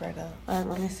probably wake right up. Alright,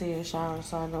 let me see your shower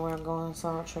so I know where I'm going so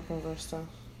I don't trip over stuff.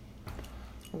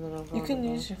 And then I'm going You can to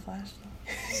use your flashlight.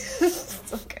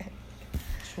 It's okay.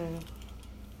 True.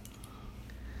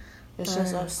 It's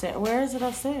just upstairs. Where is it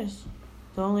upstairs?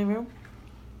 The only room?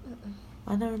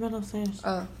 I've never been upstairs.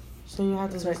 Oh, So you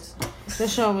have to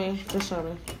just show me. Just show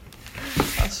me.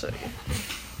 I'll show you.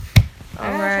 I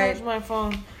All gotta right. charge my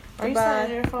phone. Are you Goodbye.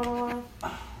 setting your phone alarm?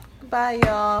 Bye,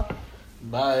 y'all.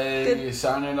 Bye. Good-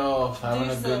 Signing off. Having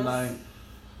a good Deuces. night.